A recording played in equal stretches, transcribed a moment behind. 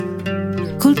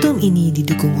Kultum ini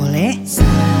didukung oleh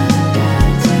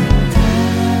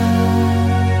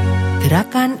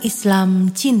Gerakan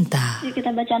Islam Cinta. Yuk kita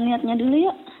baca niatnya dulu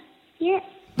yuk. Yuk,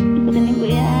 ikutin ibu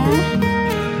ya.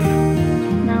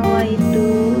 Nawaitu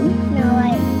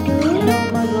Ramadan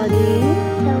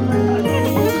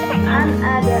an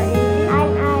adai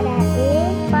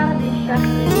fardi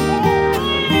syahri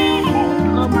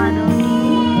Ramadani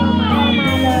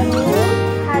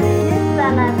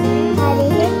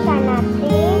hadis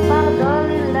sanati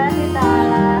fardolillahi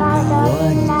ta'ala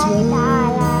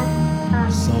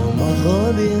sama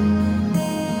ghabin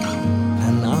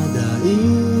an adai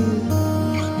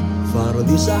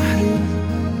fardi syahri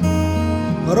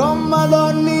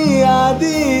Ramadani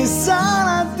hadis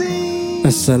sanati.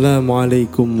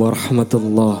 Assalamualaikum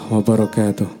warahmatullahi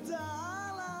wabarakatuh.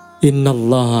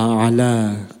 Innallaha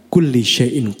ala kulli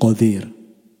syai'in qadir.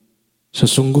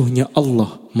 Sesungguhnya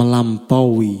Allah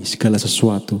melampaui segala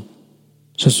sesuatu.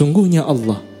 Sesungguhnya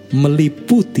Allah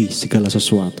meliputi segala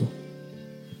sesuatu.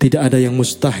 Tidak ada yang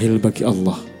mustahil bagi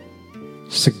Allah.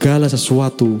 Segala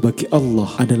sesuatu bagi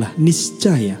Allah adalah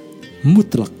niscaya,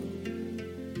 mutlak.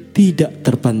 Tidak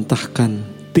terbantahkan,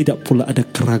 tidak pula ada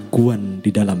keraguan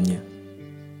di dalamnya.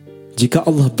 Jika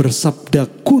Allah bersabda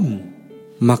kun,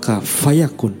 maka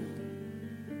fayakun.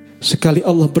 Sekali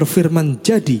Allah berfirman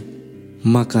jadi,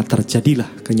 maka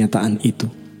terjadilah kenyataan itu.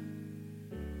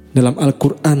 Dalam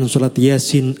Al-Quran surat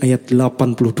Yasin ayat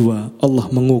 82, Allah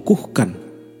mengukuhkan,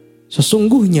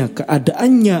 sesungguhnya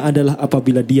keadaannya adalah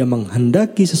apabila dia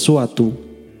menghendaki sesuatu,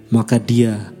 maka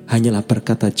dia hanyalah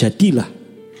berkata jadilah,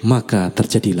 maka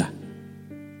terjadilah.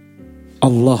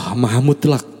 Allah maha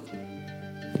mutlak,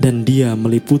 dan dia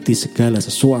meliputi segala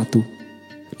sesuatu.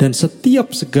 Dan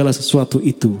setiap segala sesuatu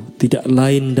itu tidak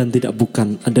lain dan tidak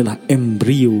bukan adalah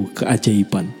embrio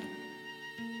keajaiban.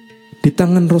 Di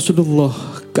tangan Rasulullah,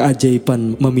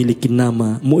 keajaiban memiliki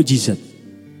nama mukjizat.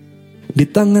 Di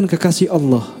tangan kekasih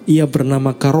Allah, ia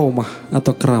bernama karomah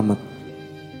atau keramat.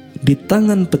 Di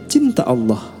tangan pecinta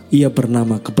Allah, ia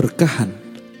bernama keberkahan.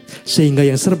 Sehingga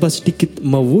yang serba sedikit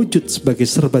mewujud sebagai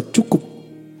serba cukup,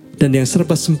 dan yang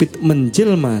serba sempit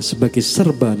menjelma sebagai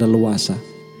serba leluasa.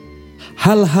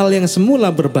 Hal-hal yang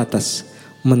semula berbatas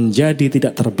menjadi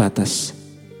tidak terbatas.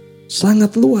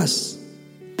 Sangat luas,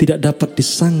 tidak dapat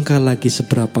disangka lagi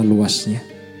seberapa luasnya.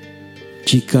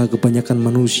 Jika kebanyakan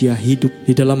manusia hidup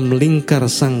di dalam lingkar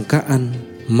sangkaan,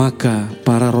 maka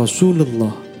para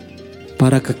Rasulullah,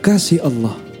 para kekasih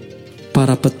Allah,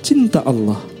 para pecinta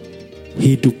Allah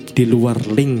hidup di luar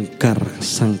lingkar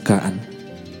sangkaan.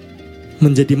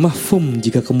 Menjadi mafhum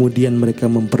jika kemudian mereka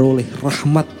memperoleh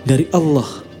rahmat dari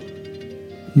Allah,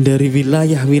 dari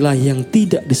wilayah-wilayah yang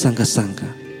tidak disangka-sangka.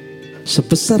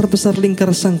 Sebesar-besar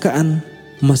lingkar sangkaan,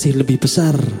 masih lebih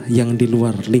besar yang di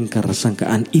luar lingkar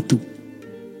sangkaan itu.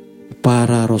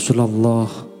 Para Rasulullah,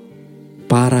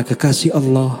 para kekasih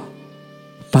Allah,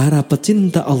 para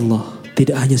pecinta Allah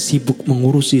tidak hanya sibuk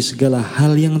mengurusi segala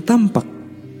hal yang tampak,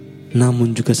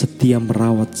 namun juga setia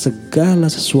merawat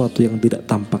segala sesuatu yang tidak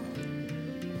tampak.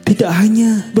 Tidak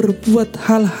hanya berbuat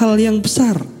hal-hal yang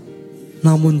besar,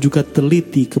 namun juga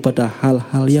teliti kepada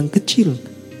hal-hal yang kecil,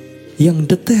 yang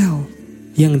detail,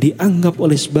 yang dianggap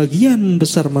oleh sebagian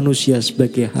besar manusia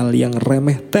sebagai hal yang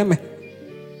remeh-temeh.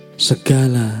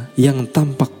 Segala yang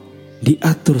tampak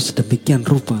diatur sedemikian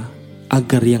rupa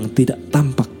agar yang tidak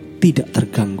tampak tidak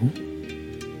terganggu.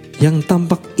 Yang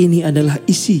tampak ini adalah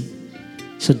isi,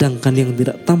 sedangkan yang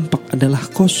tidak tampak adalah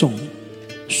kosong,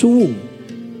 suwung.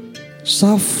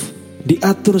 Saf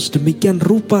diatur sedemikian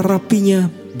rupa rapinya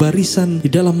barisan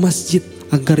di dalam masjid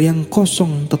agar yang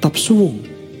kosong tetap suwung,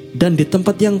 dan di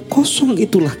tempat yang kosong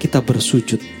itulah kita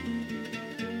bersujud.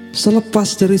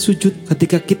 Selepas dari sujud,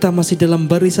 ketika kita masih dalam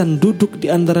barisan duduk di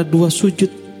antara dua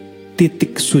sujud,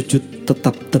 titik sujud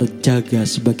tetap terjaga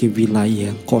sebagai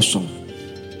wilayah yang kosong.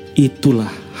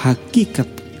 Itulah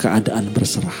hakikat keadaan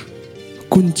berserah.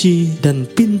 Kunci dan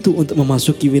pintu untuk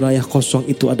memasuki wilayah kosong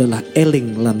itu adalah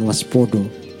eling lan waspodo,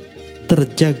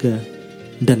 terjaga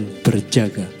dan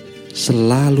berjaga,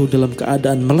 selalu dalam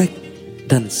keadaan melek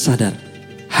dan sadar.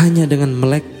 Hanya dengan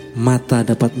melek, mata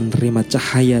dapat menerima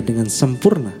cahaya dengan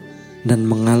sempurna dan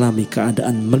mengalami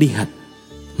keadaan melihat,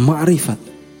 ma'rifat.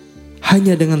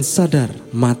 Hanya dengan sadar,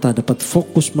 mata dapat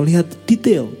fokus melihat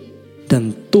detail,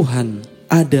 dan Tuhan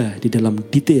ada di dalam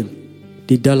detail,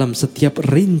 di dalam setiap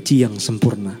rinci yang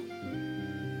sempurna.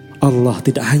 Allah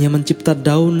tidak hanya mencipta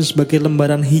daun sebagai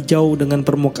lembaran hijau dengan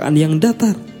permukaan yang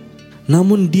datar,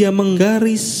 namun Dia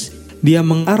menggaris, Dia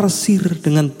mengarsir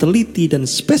dengan teliti dan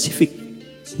spesifik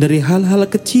dari hal-hal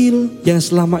kecil yang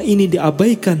selama ini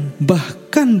diabaikan,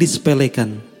 bahkan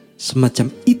disepelekan, semacam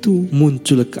itu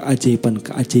muncul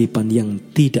keajaiban-keajaiban yang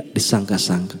tidak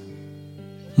disangka-sangka.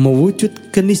 Mewujud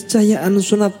keniscayaan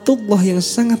sunatullah yang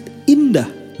sangat indah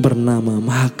bernama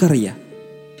Mahakarya.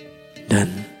 Dan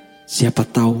siapa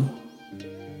tahu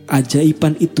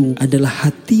ajaiban itu adalah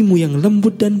hatimu yang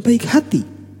lembut dan baik hati.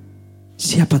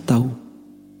 Siapa tahu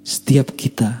setiap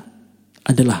kita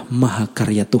adalah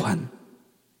Mahakarya Tuhan.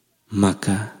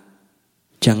 Maka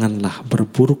janganlah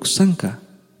berburuk sangka.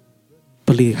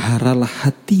 Peliharalah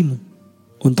hatimu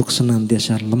untuk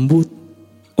senantiasa lembut,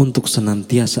 untuk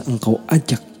senantiasa engkau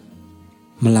ajak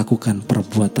melakukan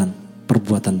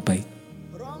perbuatan baik.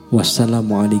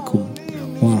 Wassalamualaikum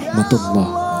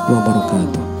warahmatullahi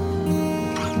wabarakatuh.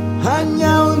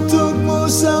 Hanya untukmu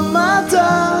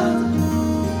semata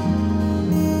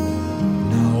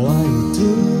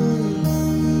nawaitu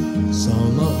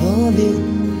sama khadir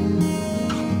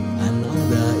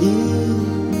anadai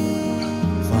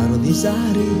fardhi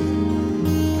sahri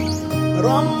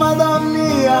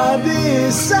Ramadhani adi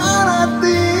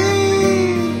sanati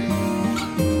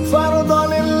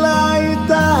fardhu lillahi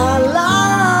ta'ala.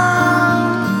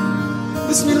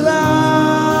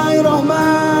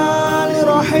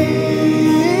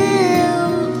 Bismillahirrahmanirrahim.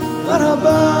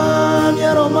 Marhaban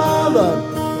ya Ramadan,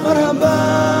 marhaban.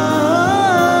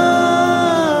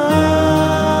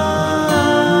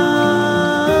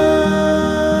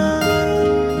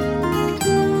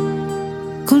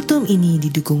 Kultum ini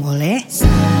didukung oleh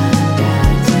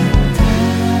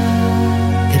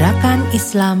Gerakan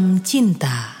Islam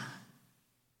Cinta.